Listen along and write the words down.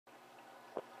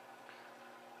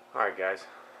Alright guys,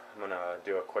 I'm going to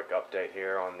do a quick update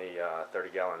here on the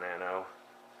 30-gallon nano.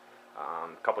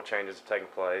 A couple changes have taken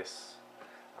place.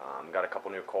 Got a couple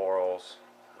new corals.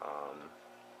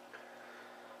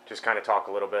 Just kind of talk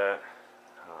a little bit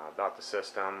about the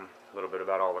system, a little bit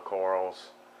about all the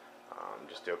corals.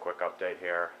 Just do a quick update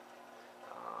here.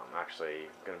 I'm actually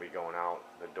going to be going out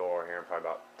the door here in probably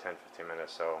about 10-15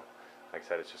 minutes, so like I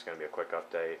said, it's just going to be a quick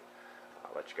update.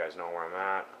 I'll let you guys know where I'm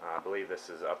at. I believe this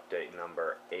is update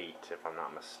number 8, if I'm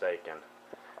not mistaken.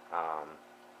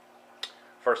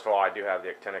 First of all, I do have the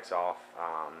actinics off.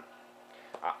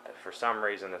 For some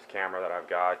reason, this camera that I've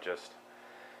got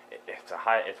it's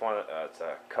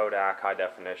a Kodak high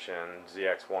definition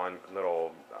ZX1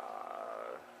 little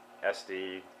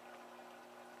SD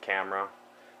camera.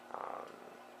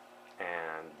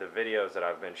 And the videos that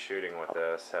I've been shooting with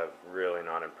this have really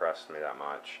not impressed me that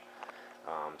much.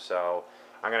 So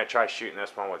I'm going to try shooting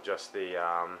this one with just the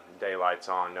daylights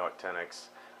on, no actinics,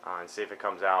 and see if it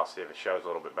comes out, see if it shows a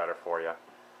little bit better for you.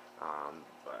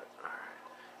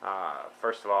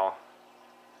 First of all,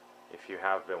 if you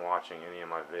have been watching any of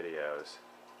my videos,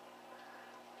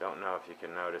 don't know if you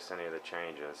can notice any of the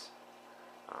changes,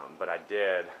 but I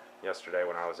did yesterday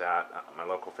when I was at my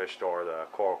local fish store, the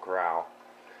Coral Corral.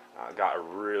 Got a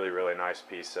really nice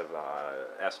piece of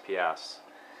SPS.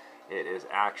 It is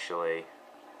actually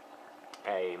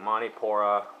a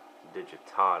Monipora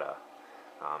digitata.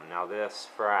 Now this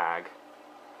frag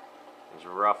is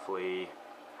roughly,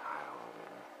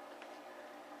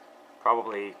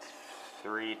 probably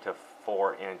 3 to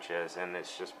 4 inches, and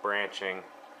it's just branching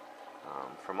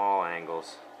from all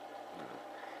angles.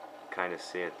 Kind of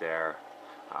see it there.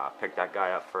 Picked that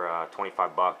guy up for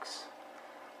 25 bucks.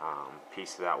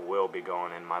 Piece of that will be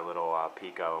going in my little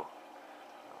Pico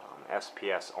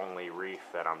SPS only reef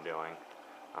that I'm doing.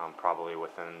 Probably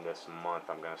within this month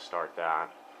I'm going to start that.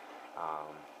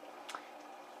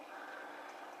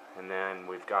 And then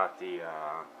we've got the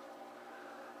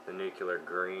nuclear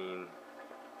green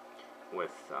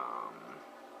with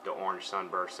the orange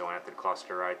sunburst zoanthid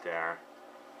cluster right there.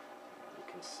 You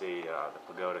can see the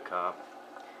pagoda cup.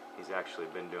 He's actually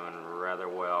been doing rather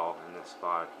well in this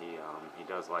spot. He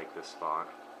does like this spot.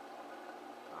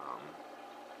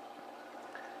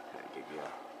 I'll give you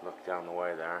a look down the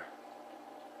way there.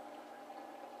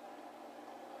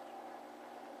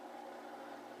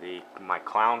 My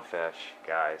clownfish,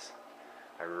 guys,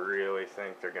 I really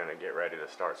think they're going to get ready to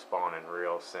start spawning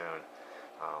real soon.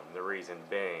 The reason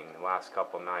being, the last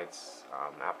couple nights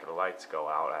after the lights go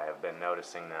out, I have been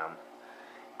noticing them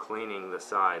cleaning the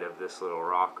side of this little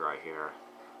rock right here,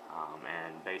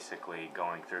 and basically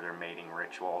going through their mating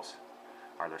rituals,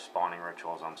 or their spawning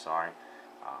rituals, I'm sorry.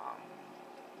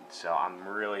 So I'm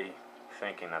really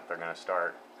thinking that they're going to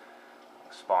start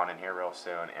spawning here real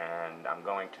soon, and I'm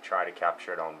going to try to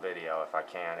capture it on video if I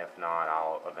can. If not,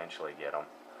 I'll eventually get them.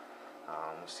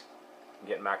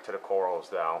 Getting back to the corals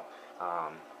though,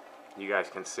 you guys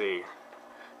can see,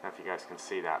 I don't know if you guys can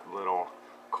see that little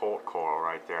colt coral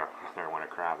right there. There went a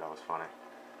crab, that was funny.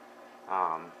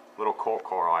 Little colt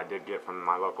coral I did get from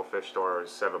my local fish store. It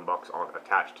was 7 bucks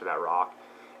attached to that rock.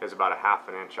 It was about a ½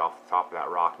 an inch off the top of that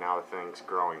rock. Now the thing's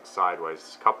growing sideways.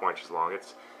 It's a couple inches long.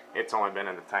 It's only been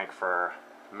in the tank for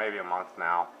maybe a month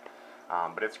now,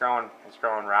 but it's growing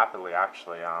rapidly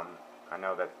actually. I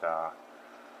know that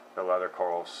the leather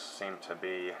corals seem to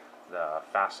be the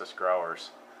fastest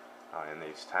growers in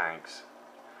these tanks,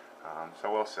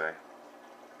 so we'll see.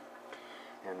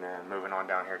 And then moving on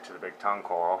down here to the big tongue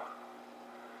coral.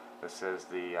 This is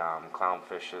the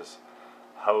clownfish's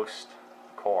host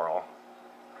coral,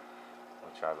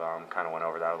 which I've kind of went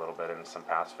over that a little bit in some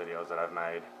past videos that I've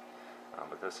made.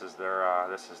 But this is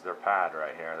their pad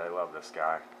right here. They love this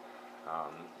guy.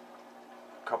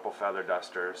 Couple feather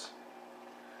dusters.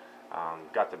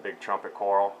 Got the big trumpet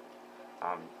coral.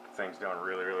 Thing's doing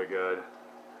really good.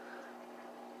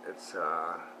 It's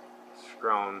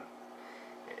grown.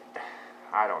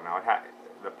 I don't know.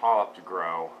 The polyps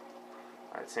grow.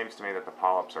 It seems to me that the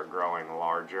polyps are growing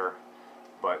larger,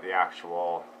 but the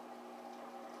actual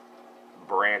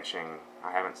branching,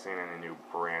 I haven't seen any new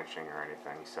branching or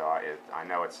anything. So I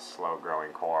know it's a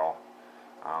slow-growing coral.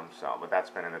 But that's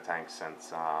been in the tank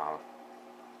since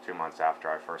 2 months after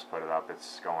I first put it up.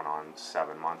 It's going on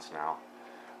 7 months now.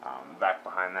 Back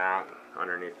behind that,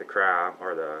 underneath the crab,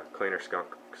 or the cleaner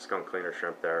skunk cleaner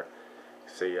shrimp there,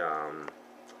 you see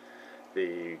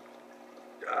the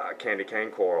candy cane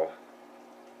coral.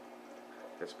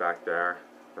 It's back there.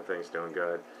 The thing's doing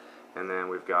good. And then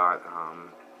we've got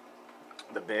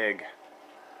the big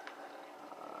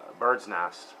bird's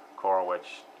nest coral,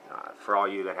 which for all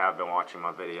you that have been watching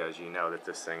my videos, you know that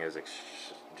this thing is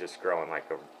just growing like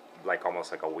a like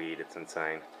almost like a weed. It's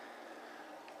insane.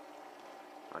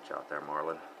 Watch out there,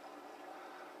 marlin.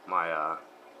 My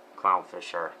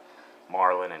clownfish are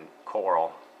marlin and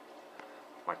coral.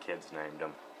 My kids named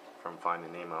them from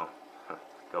Finding Nemo.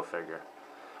 Go figure.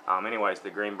 Anyways, the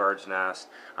green bird's nest.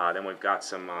 Then we've got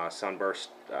some sunburst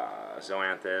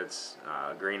zoanthids,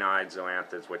 green-eyed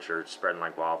zoanthids, which are spreading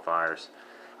like wildfires.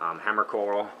 Hammer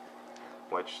coral,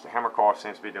 which the hammer coral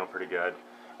seems to be doing pretty good.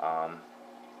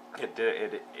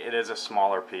 It is a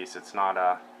smaller piece. It's not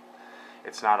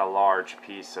a large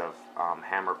piece of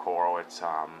hammer coral. It's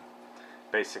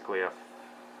basically a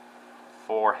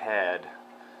 4-head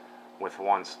with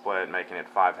one split, making it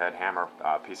 5-head hammer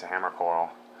piece of hammer coral.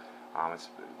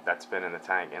 That's been in the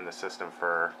tank, in the system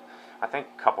for I think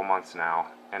a couple months now,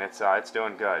 and it's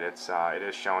doing good. It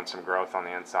is showing some growth on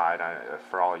the inside.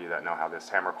 For all of you that know how this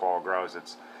hammer coral grows,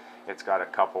 it's got a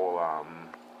couple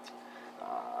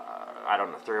I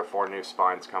don't know, 3 or 4 new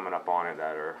spines coming up on it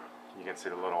that are, you can see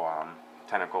the little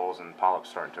tentacles and polyps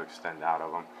starting to extend out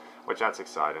of them, which that's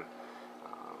exciting.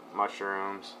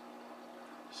 Mushrooms,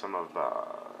 some of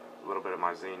a little bit of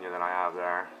my zinnia that I have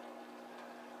there.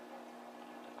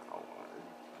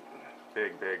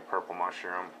 Big purple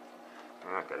mushroom.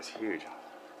 And that guy's huge.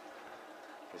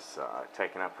 He's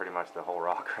taking up pretty much the whole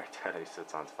rock right there that he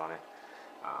sits on. It's funny.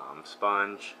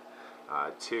 Sponge,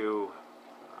 2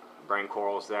 brain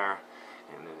corals there,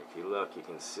 and then if you look, you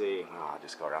can see. I'll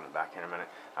just go around the back here in a minute.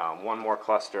 One more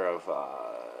cluster of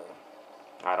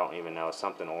I don't even know,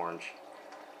 something orange.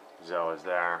 Zoas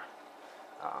there.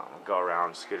 Go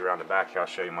around, scoot around the back here. I'll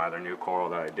show you my other new coral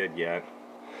that I did get.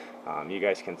 You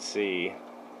guys can see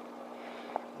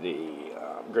the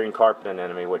green carpet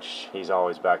anemone, which he's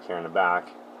always back here in the back.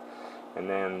 And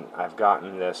then I've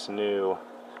gotten this new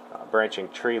branching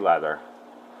tree leather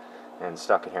and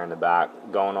stuck it here in the back,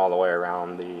 going all the way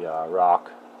around the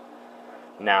rock.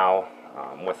 Now,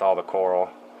 with all the coral,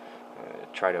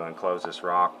 try to enclose this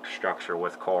rock structure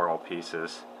with coral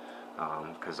pieces,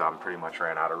 because I'm pretty much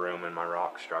ran out of room in my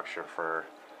rock structure for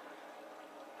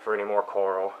any more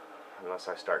coral, unless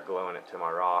I start gluing it to my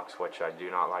rocks, which I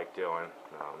do not like doing.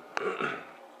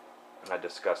 I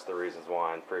discussed the reasons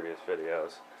why in previous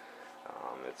videos.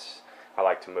 I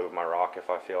like to move my rock if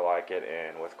I feel like it,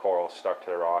 and with coral stuck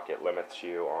to the rock, it limits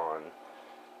you on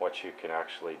what you can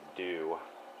actually do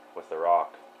with the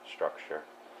rock structure.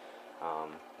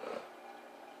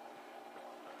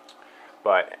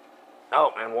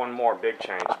 Oh, and one more big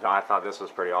change. I thought this was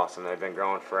pretty awesome. They've been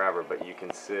growing forever, but you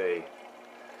can see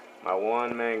my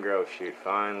one mangrove shoot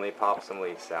finally popped some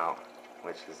leaves out,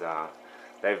 which is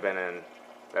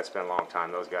that's been a long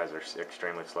time. Those guys are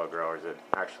extremely slow growers. It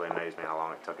actually amazed me how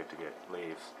long it took it to get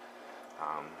leaves.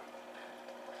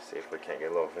 See if we can't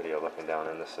get a little video looking down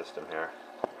in the system here.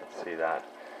 You can see that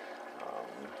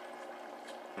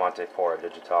Montipora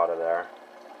digitata there.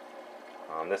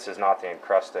 This is not the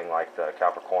encrusting like the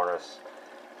Capricornus.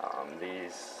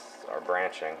 These are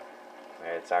branching.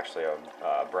 It's actually a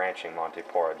branching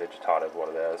Montipora digitata is what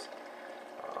it is.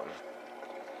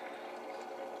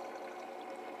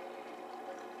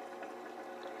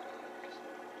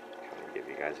 Trying to give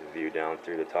you guys a view down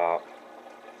through the top.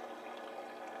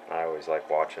 I always like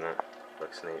watching it.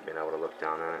 Looks neat being able to look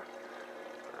down at it.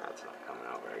 That's not coming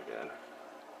out very good.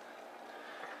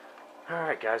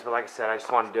 Alright guys, but like I said, I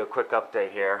just wanted to do a quick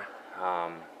update here.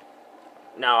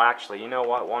 No, actually, you know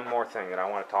what? One more thing that I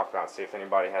want to talk about, see if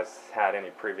anybody has had any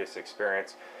previous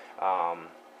experience.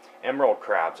 Emerald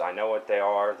crabs, I know what they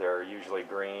are. They're usually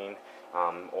green,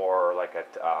 or like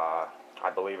I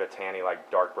believe a tanny, like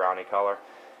dark browny color.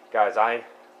 Guys, I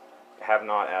have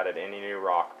not added any new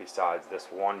rock besides this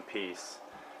one piece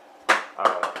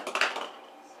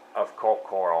of colt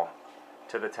coral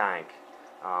to the tank.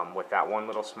 With that one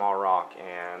little small rock,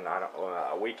 and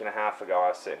a week and a half ago I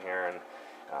was sitting here, and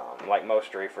like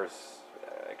most reefers,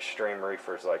 extreme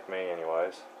reefers like me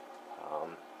anyways,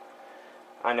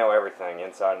 I know everything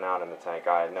inside and out in the tank.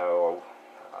 I know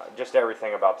just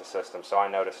everything about the system, so I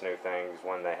notice new things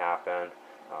when they happen.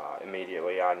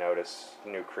 Immediately I notice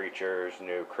new creatures,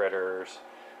 new critters,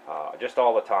 just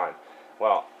all the time.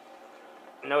 Well,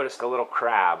 noticed a little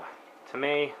crab. To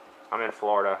me, I'm in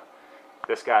Florida.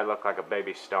 This guy looked like a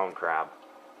baby stone crab.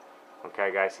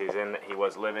 Okay, guys, he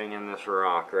was living in this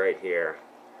rock right here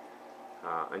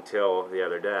until the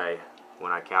other day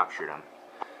when I captured him.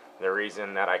 The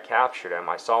reason that I captured him,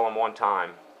 I saw him one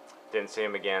time, didn't see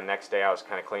him again. Next day I was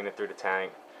kind of cleaning through the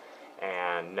tank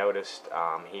and noticed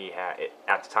he had,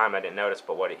 at the time I didn't notice,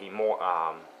 but what he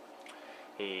morphed,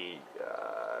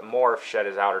 shed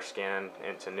his outer skin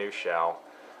into new shell,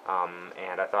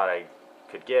 and I thought I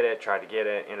could get it, tried to get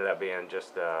it, ended up being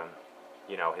just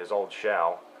you know, his old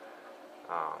shell.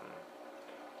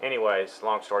 Anyways,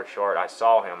 long story short, I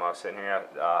saw him. I was sitting here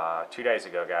 2 days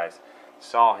ago, guys.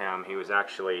 Saw him. He was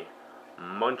actually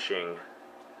munching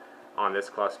on this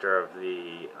cluster of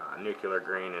the nuclear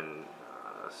green and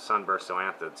sunburst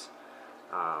zoanthids.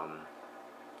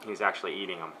 He's actually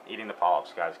eating them, eating the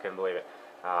polyps, guys. Couldn't believe it.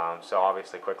 So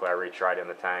obviously, quickly I reached right in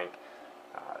the tank,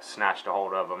 snatched a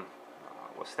hold of him.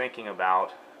 Was thinking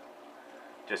about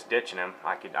just ditching him.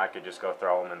 I could just go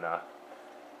throw him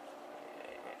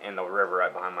in the river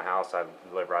right behind my house. I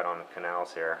live right on the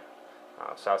canals here.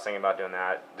 So I was thinking about doing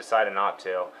that. Decided not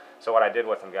to. So what I did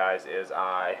with him, guys, is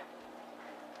I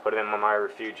put him in my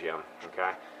refugium.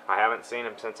 Okay, I haven't seen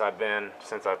him since I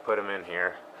put him in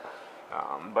here,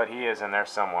 but he is in there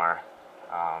somewhere.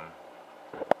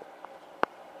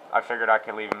 I figured I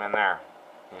could leave him in there.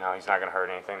 You know, he's not going to hurt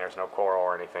anything. There's no coral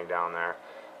or anything down there.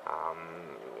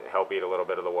 Help eat a little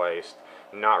bit of the waste.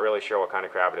 Not really sure what kind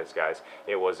of crab it is, guys.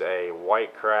 It was a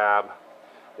white crab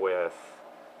with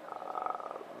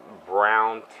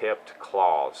brown tipped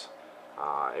claws.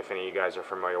 If any of you guys are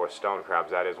familiar with stone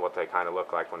crabs, that is what they kind of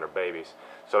look like when they're babies.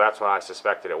 So that's what I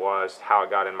suspected it was. How it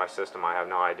got in my system, I have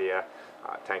no idea.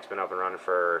 Tank's been up and running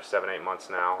for 7-8 months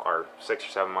now, or 6 or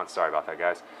 7 months. Sorry about that,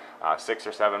 guys. 6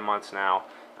 or 7 months now.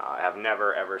 I've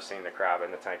never ever seen the crab in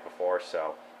the tank before,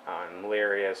 so I'm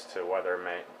leery as to whether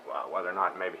or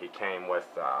not maybe he came with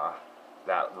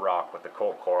that rock with the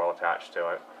colt coral attached to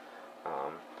it.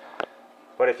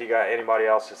 But if you got anybody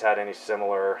else that's had any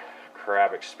similar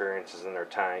crab experiences in their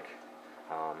tank,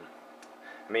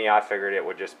 I figured it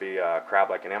would just be a crab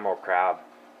like an emerald crab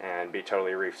and be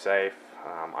totally reef safe.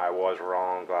 I was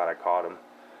wrong. Glad I caught him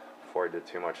before he did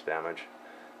too much damage.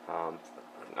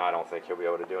 I don't think he'll be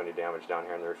able to do any damage down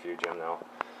here in the refugium though.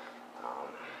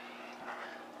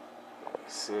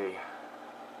 Let's see.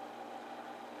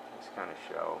 Let's kind of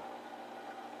show.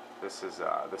 This is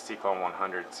the Cyclone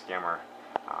 100 skimmer.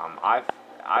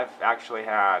 I've actually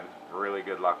had really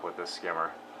good luck with this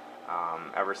skimmer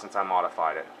ever since I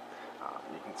modified it.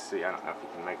 You can see, I don't know if you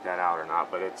can make that out or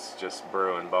not, but it's just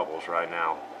brewing bubbles right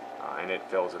now, and it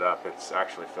fills it up. It's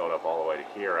actually filled up all the way to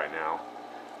here right now.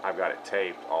 I've got it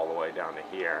taped all the way down to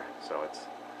here, so it's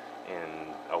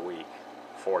in a week,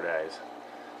 4 days.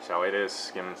 So it is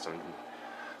skimming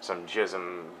some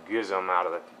jism out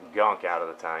of the gunk out of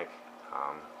the tank.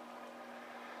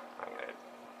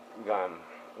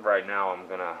 Right now I'm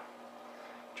gonna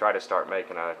try to start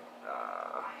making a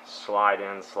slide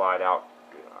in, slide out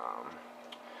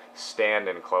stand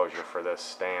enclosure for this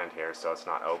stand here, so it's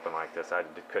not open like this. I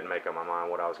couldn't make up my mind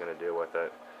what I was going to do with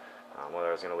it, whether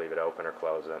I was going to leave it open or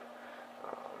close it,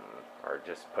 or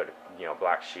just put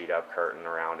black sheet up, curtain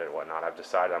around it and whatnot. I've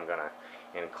decided I'm going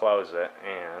to enclose it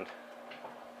and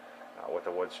with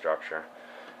a wood structure.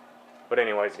 But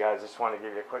anyways, guys, just wanted to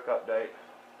give you a quick update,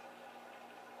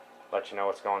 let you know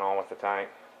what's going on with the tank.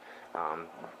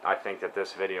 I think that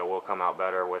this video will come out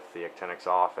better with the actinics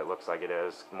off. It looks like it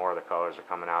is. More of the colors are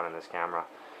coming out in this camera.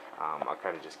 I'll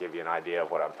kind of just give you an idea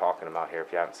of what I'm talking about here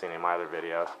if you haven't seen any of my other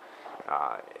videos.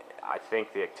 I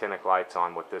think the actinic light's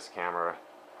on with this camera.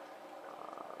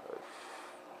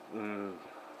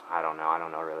 I don't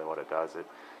know really what it does.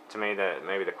 To me,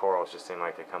 maybe the corals just seem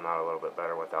like they come out a little bit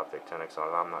better without the actinics on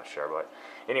it. I'm not sure. But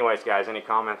anyways, guys, any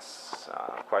comments,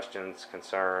 questions,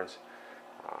 concerns,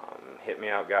 hit me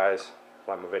out, guys.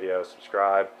 Like my videos,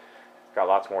 subscribe. Got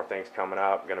lots more things coming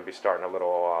up. Going to be starting a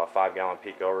little 5-gallon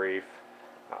Pico reef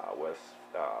with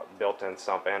built-in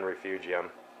sump and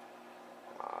refugium.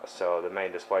 So the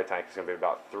main display tank is going to be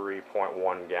about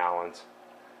 3.1 gallons.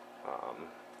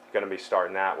 Going to be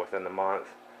starting that within the month.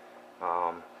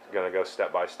 Going to go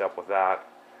step by step with that.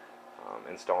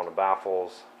 Installing the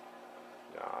baffles.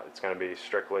 It's going to be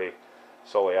solely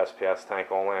SPS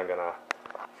tank only. I'm going to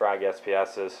frag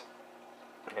SPSs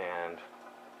and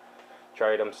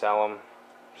trade them, sell them,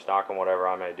 stock them, whatever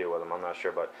I may do with them. I'm not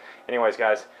sure, but anyways,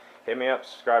 guys, hit me up,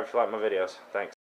 subscribe if you like my videos. Thanks.